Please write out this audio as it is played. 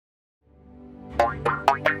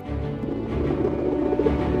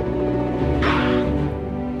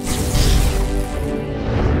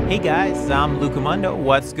guys, I'm Lukamundo.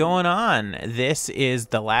 What's going on? This is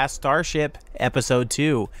the Last Starship, Episode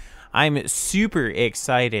 2. I'm super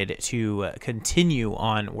excited to continue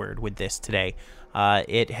onward with this today.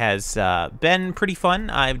 It has been pretty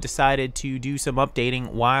fun. I've decided to do some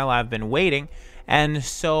updating while I've been waiting. And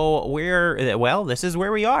so this is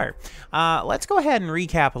where we are. Let's go ahead and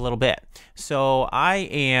recap a little bit. So I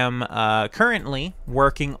am currently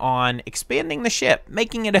working on expanding the ship,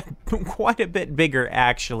 making it quite a bit bigger,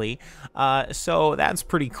 actually. So that's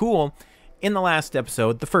pretty cool. In the last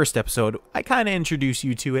episode, the first episode, I kind of introduced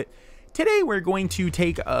you to it. Today, we're going to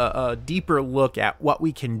take a deeper look at what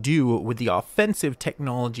we can do with the offensive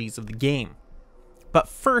technologies of the game. But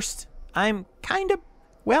first, I'm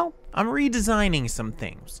redesigning some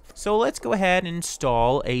things. So let's go ahead and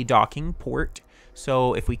install a docking port.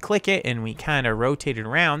 So if we click it and we kind of rotate it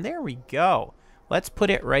around, there we go. Let's put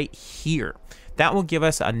it right here. That will give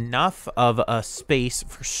us enough of a space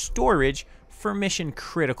for storage for mission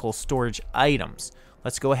critical storage items.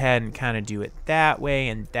 Let's go ahead and kind of do it that way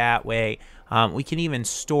and that way. We can even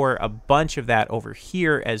store a bunch of that over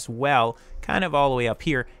here as well, kind of all the way up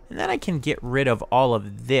here. And then I can get rid of all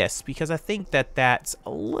of this because I think that that's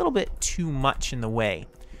a little bit too much in the way.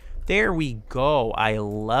 There we go. I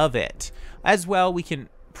love it. As well, we can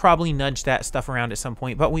probably nudge that stuff around at some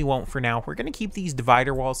point, but we won't for now. We're going to keep these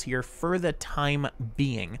divider walls here for the time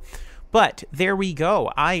being. But there we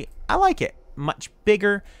go. I like it. Much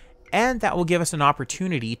bigger. And that will give us an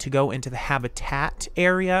opportunity to go into the habitat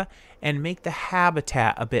area and make the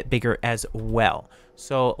habitat a bit bigger as well.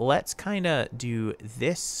 So let's kind of do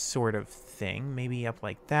this sort of thing, maybe up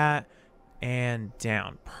like that and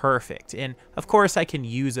down. Perfect. And of course I can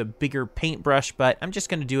use a bigger paintbrush, but I'm just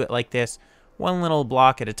going to do it like this, one little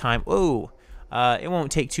block at a time. Ooh, it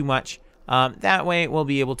won't take too much. That way we'll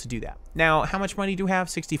be able to do that. Now, how much money do we have?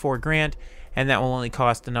 64 grand. And that will only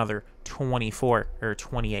cost another 24 or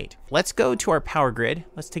 28. Let's go to our power grid.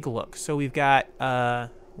 Let's take a look. So we've got,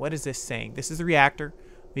 what is this saying? This is the reactor.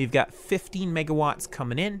 We've got 15 megawatts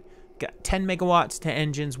coming in. Got 10 megawatts to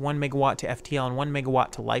engines, 1 megawatt to FTL, and 1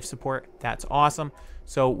 megawatt to life support. That's awesome.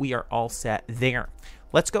 So we are all set there.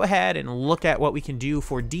 Let's go ahead and look at what we can do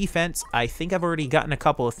for defense. I think I've already gotten a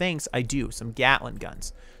couple of things. I do, some Gatling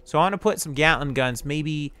guns. So I want to put some Gatling guns,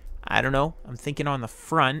 maybe, I don't know, I'm thinking on the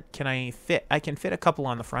front. I can fit a couple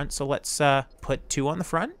on the front, so let's put 2 on the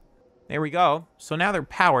front. There we go. So now they're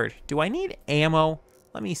powered. Do I need ammo?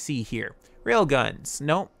 Let me see here. Railguns,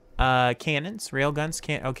 nope. Cannons,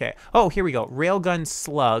 railguns, okay. Oh, here we go. Railgun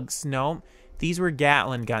slugs, no. These were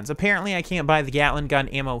Gatling guns. Apparently I can't buy the Gatling gun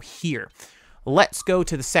ammo here. Let's go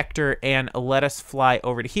to the sector and let us fly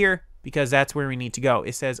over to here, because that's where we need to go.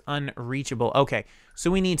 It says unreachable. Okay,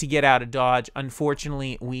 so we need to get out of Dodge.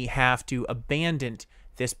 Unfortunately, we have to abandon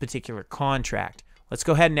this particular contract. Let's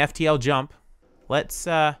go ahead and FTL jump. Let's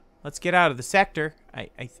get out of the sector,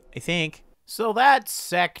 I think. So that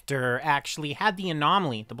sector actually had the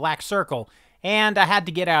anomaly, the black circle, and I had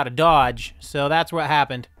to get out of Dodge, so that's what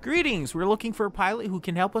happened. Greetings, we're looking for a pilot who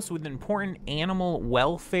can help us with an important animal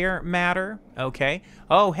welfare matter. Okay.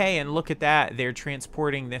 Oh, hey, and look at that. They're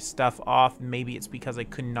transporting this stuff off. Maybe it's because I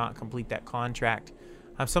could not complete that contract.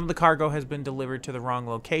 Some of the cargo has been delivered to the wrong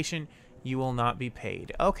location. You will not be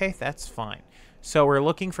paid. Okay, that's fine. So we're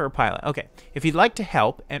looking for a pilot. Okay, if you'd like to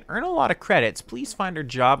help and earn a lot of credits, please find our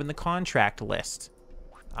job in the contract list.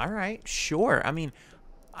 All right, sure. I mean,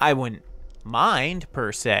 I wouldn't mind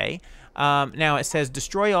per se. Now it says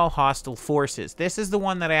destroy all hostile forces. This is the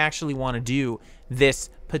one that I actually want to do, this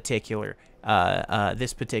particular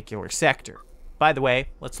sector. By the way,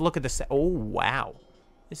 let's look at this. Oh wow,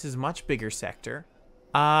 this is a much bigger sector.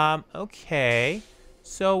 Okay,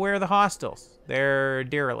 so where are the hostiles? They're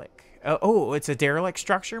derelict. Oh, it's a derelict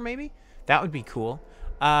structure maybe? That would be cool.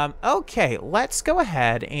 Okay, let's go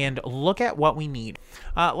ahead and look at what we need.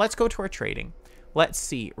 Let's go to our trading. Let's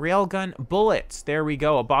see, railgun bullets. There we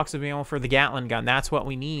go, a box of ammo for the Gatling gun. That's what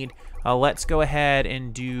we need. Let's go ahead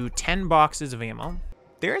and do 10 boxes of ammo.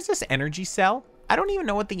 There's this energy cell. I don't even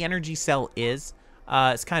know what the energy cell is.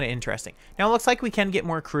 It's kind of interesting. Now, it looks like we can get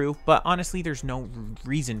more crew, but honestly, there's no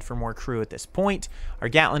reason for more crew at this point. Our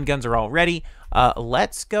Gatling guns are all ready.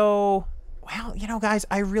 Let's go. Well, you know, guys,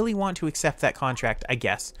 I really want to accept that contract, I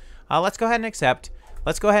guess. Let's go ahead and accept.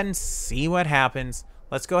 Let's go ahead and see what happens.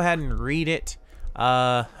 Let's go ahead and read it.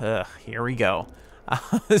 Here we go.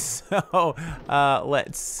 Let's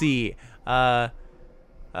see. All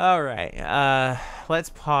right. Let's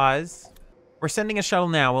pause. We're sending a shuttle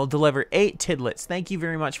now. We'll deliver 8 Tiddlets. Thank you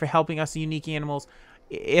very much for helping us, unique animals.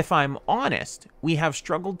 If I'm honest, we have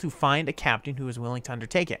struggled to find a captain who is willing to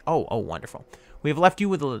undertake it. Oh, wonderful. We have left you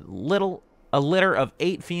with a little a litter of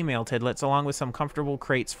 8 female Tiddlets along with some comfortable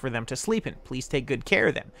crates for them to sleep in. Please take good care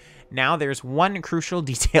of them. Now there's one crucial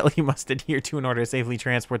detail you must adhere to in order to safely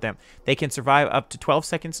transport them. They can survive up to 12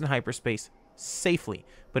 seconds in hyperspace safely,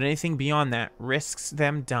 but anything beyond that risks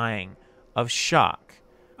them dying of shock.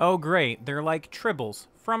 Oh great, they're like Tribbles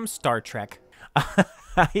from Star Trek.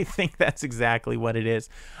 I think that's exactly what it is.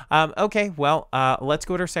 Okay, well, let's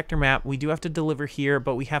go to our sector map. We do have to deliver here,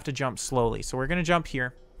 but we have to jump slowly. So we're going to jump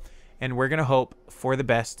here, and we're going to hope for the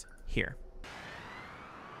best here.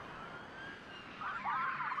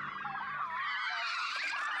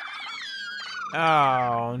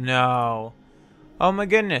 Oh, no. Oh, my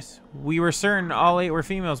goodness. We were certain all 8 were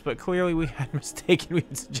females, but clearly we had mistaken. We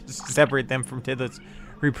had to just separate them from Tiddlets,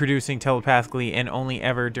 reproducing telepathically and only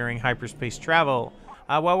ever during hyperspace travel.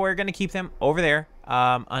 Well, we're going to keep them over there.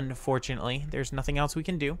 Unfortunately, there's nothing else we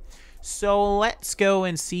can do. So let's go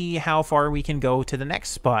and see how far we can go to the next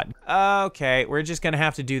spot. Okay, we're just going to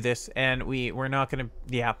have to do this, and we're not going to...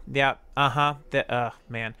 Yeah,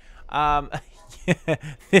 man.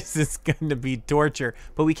 This is going to be torture.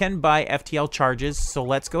 But we can buy FTL charges, so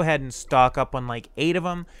let's go ahead and stock up on like 8 of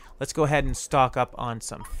them. Let's go ahead and stock up on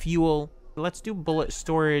some fuel. Let's do bullet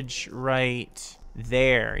storage right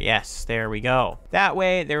there. Yes, there we go. That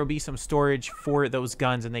way, there will be some storage for those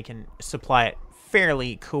guns, and they can supply it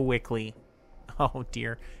fairly quickly. Oh,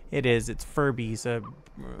 dear. It is. It's Furbies.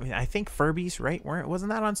 I think Furbies, right? Wasn't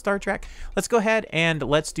that on Star Trek? Let's go ahead and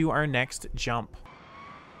let's do our next jump.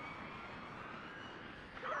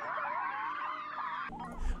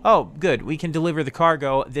 Oh, good. We can deliver the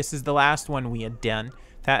cargo. This is the last one we had done.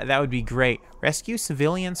 That would be great. Rescue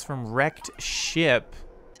civilians from wrecked ship.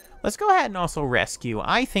 Let's go ahead and also rescue.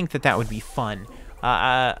 I think that would be fun.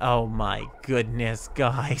 Oh my goodness,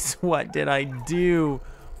 guys. What did I do?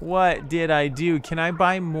 What did I do? Can I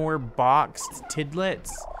buy more boxed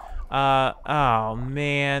Tiddlets? Oh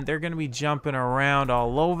man, they're gonna be jumping around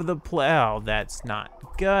all over the place. Oh, that's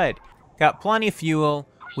not good. Got plenty of fuel.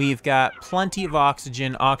 We've got plenty of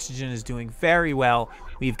oxygen. Oxygen is doing very well.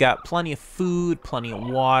 We've got plenty of food, plenty of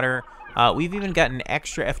water. We've even got an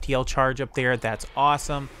extra FTL charge up there. That's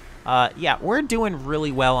awesome. Yeah, we're doing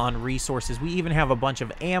really well on resources. We even have a bunch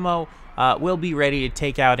of ammo. We'll be ready to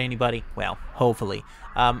take out anybody. Well, hopefully.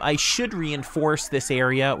 I should reinforce this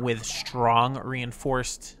area with strong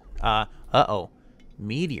reinforced...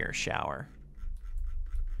 meteor shower.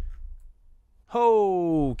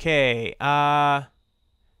 Okay,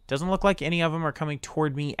 doesn't look like any of them are coming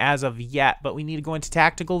toward me as of yet, but we need to go into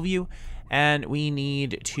tactical view, and we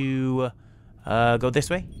need to go this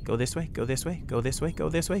way, go this way, go this way, go this way, go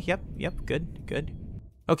this way. Yep, good.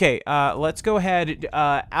 Okay, let's go ahead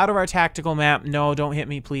out of our tactical map. No, don't hit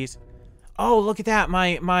me, please. Oh, look at that.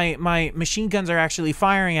 My machine guns are actually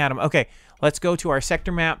firing at them. Okay, let's go to our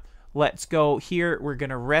sector map. Let's go here. We're going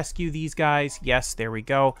to rescue these guys. Yes, there we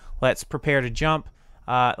go. Let's prepare to jump.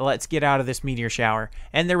 Let's get out of this meteor shower.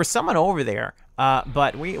 And there was someone over there,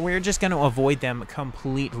 but we're just going to avoid them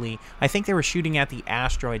completely. I think they were shooting at the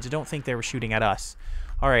asteroids. I don't think they were shooting at us.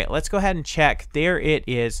 All right, let's go ahead and check. There it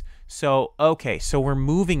is. So, okay, so we're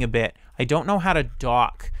moving a bit. I don't know how to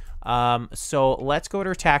dock. So let's go to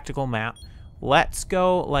our tactical map. Let's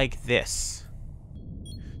go like this.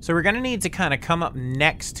 So we're going to need to kind of come up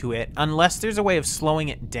next to it, unless there's a way of slowing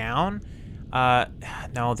it down.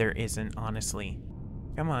 No, there isn't, honestly.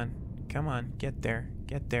 Come on, get there.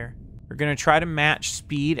 We're going to try to match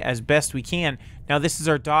speed as best we can. Now, this is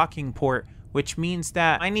our docking port, which means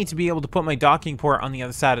that I need to be able to put my docking port on the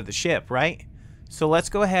other side of the ship, right? So let's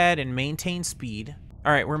go ahead and maintain speed.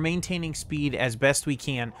 All right, we're maintaining speed as best we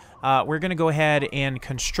can. We're going to go ahead and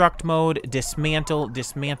construct mode, dismantle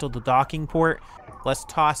the docking port. Let's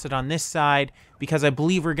toss it on this side because I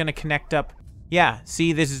believe we're going to connect up. Yeah,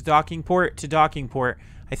 see, this is docking port to docking port.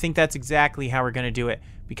 I think that's exactly how we're going to do it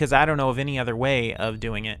because I don't know of any other way of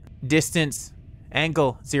doing it. Distance,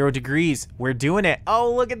 angle, 0 degrees. We're doing it.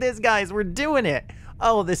 Oh, look at this, guys. We're doing it.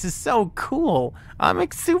 Oh, this is so cool. I'm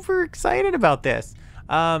super excited about this.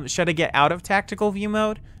 Should I get out of tactical view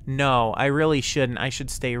mode? No, I really shouldn't. I should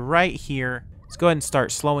stay right here. Let's go ahead and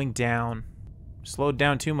start slowing down. Slowed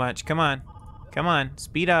down too much. Come on. Come on.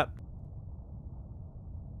 Speed up.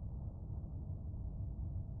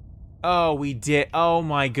 Oh, we did. Oh,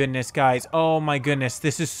 my goodness, guys. Oh, my goodness.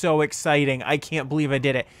 This is so exciting. I can't believe I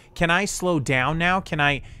did it. Can I slow down now? Can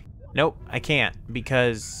I... Nope, I can't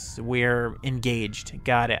because we're engaged.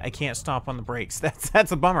 Got it. I can't stop on the brakes.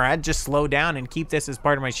 That's a bummer. I'd just slow down and keep this as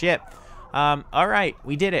part of my ship. All right,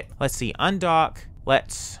 we did it. Let's see. Undock.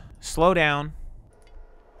 Let's slow down.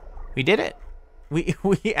 We did it. We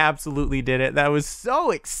absolutely did it. That was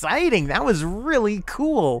so exciting. That was really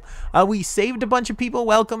cool. We saved a bunch of people.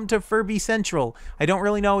 Welcome to Furby Central. I don't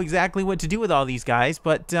really know exactly what to do with all these guys,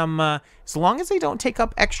 but as long as they don't take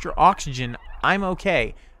up extra oxygen, I'm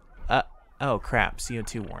okay. Oh crap,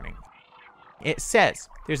 CO2 warning. It says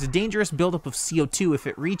there's a dangerous buildup of CO2. If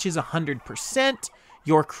it reaches 100%,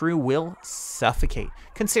 your crew will suffocate.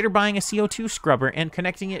 Consider buying a CO2 scrubber and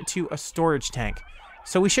connecting it to a storage tank.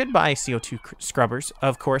 So we should buy CO2 scrubbers,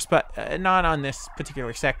 of course, but not on this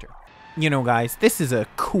particular sector. You know, guys, this is a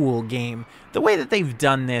cool game. The way that they've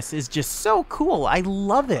done this is just so cool. I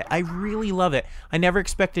love it. I really love it. I never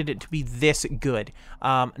expected it to be this good.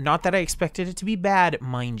 Not that I expected it to be bad,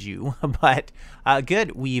 mind you, but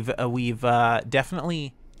good. We've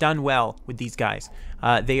definitely done well with these guys.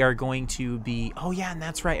 They are going to be, oh yeah, and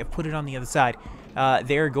that's right, I've put it on the other side.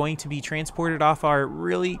 They're going to be transported off our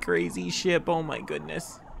really crazy ship. Oh my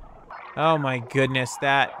goodness. Oh my goodness,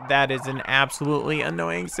 that is an absolutely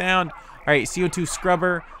annoying sound. All right, CO2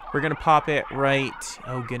 scrubber, we're gonna pop it right,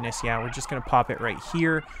 oh goodness, yeah, we're just gonna pop it right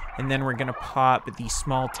here, and then we're gonna pop the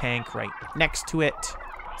small tank right next to it.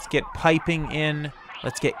 Let's get piping in,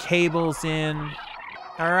 let's get cables in.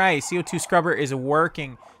 All right, CO2 scrubber is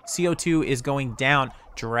working. CO2 is going down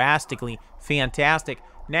drastically. Fantastic.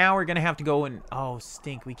 Now we're gonna have to go and, oh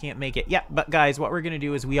stink, we can't make it. Yeah, but guys, what we're gonna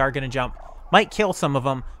do is we are gonna jump. Might kill some of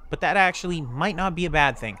them, but that actually might not be a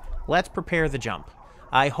bad thing. Let's prepare the jump.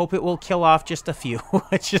 I hope it will kill off just a few.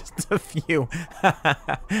 Just a few.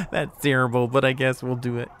 That's terrible, but I guess we'll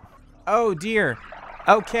do it. Oh dear.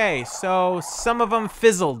 Okay, so some of them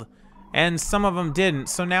fizzled and some of them didn't.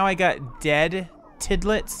 So now I got dead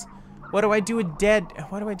Tiddlets. What do I do with dead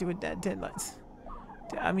Tiddlets?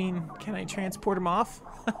 I mean, can I transport them off?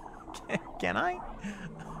 Can I?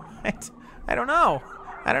 I don't know.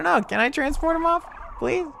 I don't know. Can I transport them off,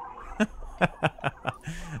 please?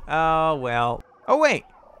 Oh, well. Oh, wait.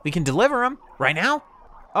 We can deliver them right now?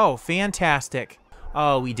 Oh, fantastic.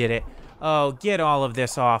 Oh, we did it. Oh, get all of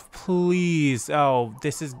this off, please. Oh,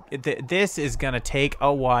 this is gonna take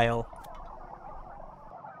a while.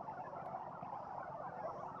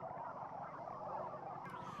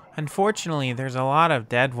 Unfortunately, there's a lot of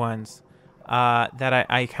dead ones that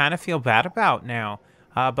I kind of feel bad about now.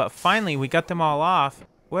 But finally, we got them all off.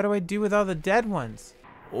 What do I do with all the dead ones?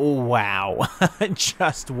 Oh, wow.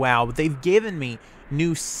 Just wow. They've given me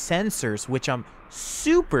new sensors, which I'm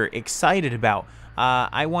super excited about.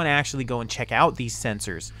 I want to actually go and check out these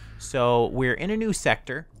sensors. So we're in a new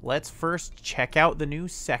sector. Let's first check out the new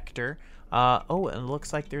sector. Oh, and it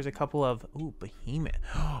looks like there's a couple of, ooh, behemoth.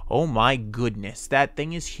 Oh my goodness, that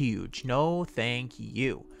thing is huge. No, thank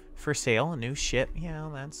you. For sale, a new ship. Yeah,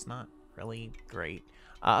 that's not really great.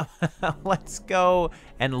 Let's go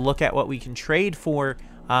and look at what we can trade for.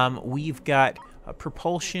 We've got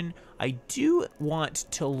propulsion. I do want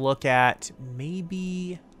to look at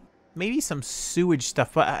maybe some sewage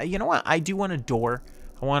stuff, but you know what? I do want a door.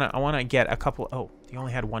 I want to get a couple. Oh, they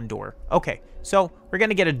only had one door. Okay, so we're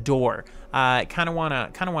gonna get a door. Kind of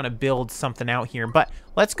wanna build something out here, but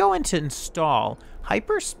let's go into install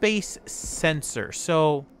hyperspace sensor.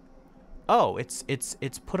 So, oh, it's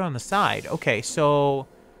put on the side. Okay, so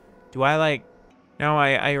do I like? No,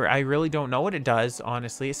 I really don't know what it does,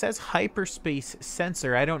 honestly. It says hyperspace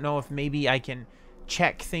sensor. I don't know if maybe I can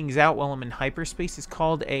check things out while I'm in hyperspace. It's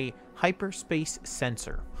called a hyperspace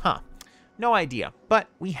sensor. Huh. No idea, but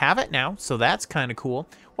we have it now, so that's kind of cool.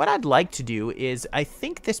 What I'd like to do is, I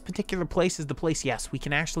think this particular place is the place, yes, we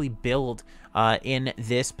can actually build in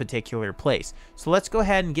this particular place. So let's go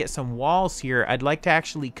ahead and get some walls here. I'd like to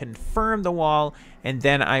actually confirm the wall, and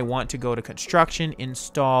then I want to go to construction,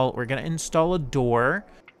 install. We're going to install a door.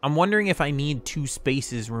 I'm wondering if I need 2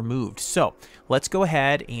 spaces removed. So let's go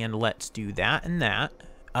ahead and let's do that and that.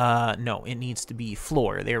 No, it needs to be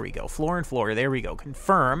floor. There we go. Floor and floor. There we go.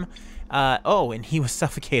 Confirm. Oh, and he was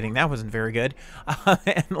suffocating. That wasn't very good.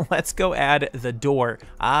 And let's go add the door.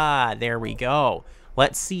 Ah, there we go.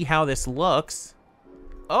 Let's see how this looks.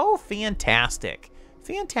 Oh, fantastic.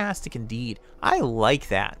 Fantastic indeed. I like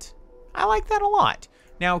that. I like that a lot.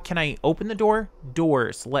 Now, can I open the door?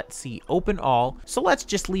 Doors. Let's see. Open all. So let's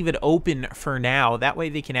just leave it open for now. That way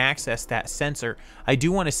they can access that sensor. I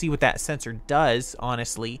do want to see what that sensor does,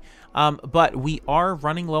 honestly. But we are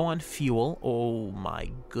running low on fuel. Oh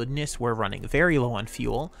my goodness, we're running very low on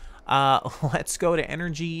fuel. Let's go to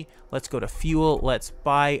energy. Let's go to fuel. Let's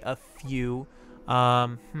buy a few.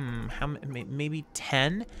 Maybe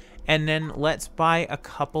 10. And then let's buy a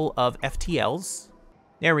couple of FTLs.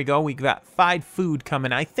 There we go. We got 5 food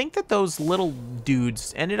coming. I think that those little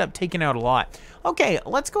dudes ended up taking out a lot. Okay,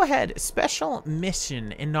 let's go ahead. Special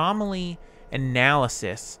mission, anomaly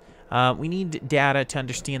analysis. We need data to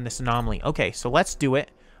understand this anomaly. Okay, so let's do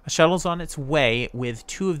it. A shuttle's on its way with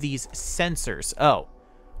 2 of these sensors. Oh,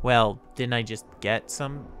 well, didn't I just get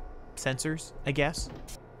some sensors, I guess?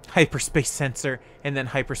 Hyperspace sensor and then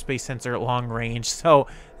hyperspace sensor at long range. So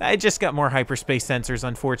I just got more hyperspace sensors,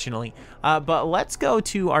 unfortunately. But let's go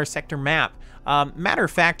to our sector map. Matter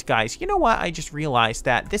of fact, guys, you know what? I just realized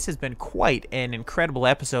that this has been quite an incredible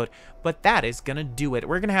episode, but that is going to do it.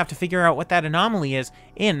 We're going to have to figure out what that anomaly is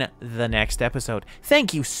in the next episode.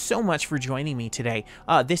 Thank you so much for joining me today.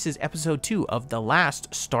 This is episode 2 of The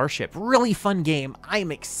Last Starship. Really fun game.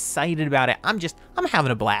 I'm excited about it. I'm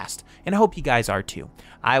having a blast, and I hope you guys are too.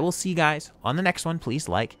 I will see you guys on the next one. Please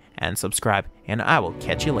like and subscribe, and I will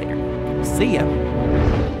catch you later. See ya.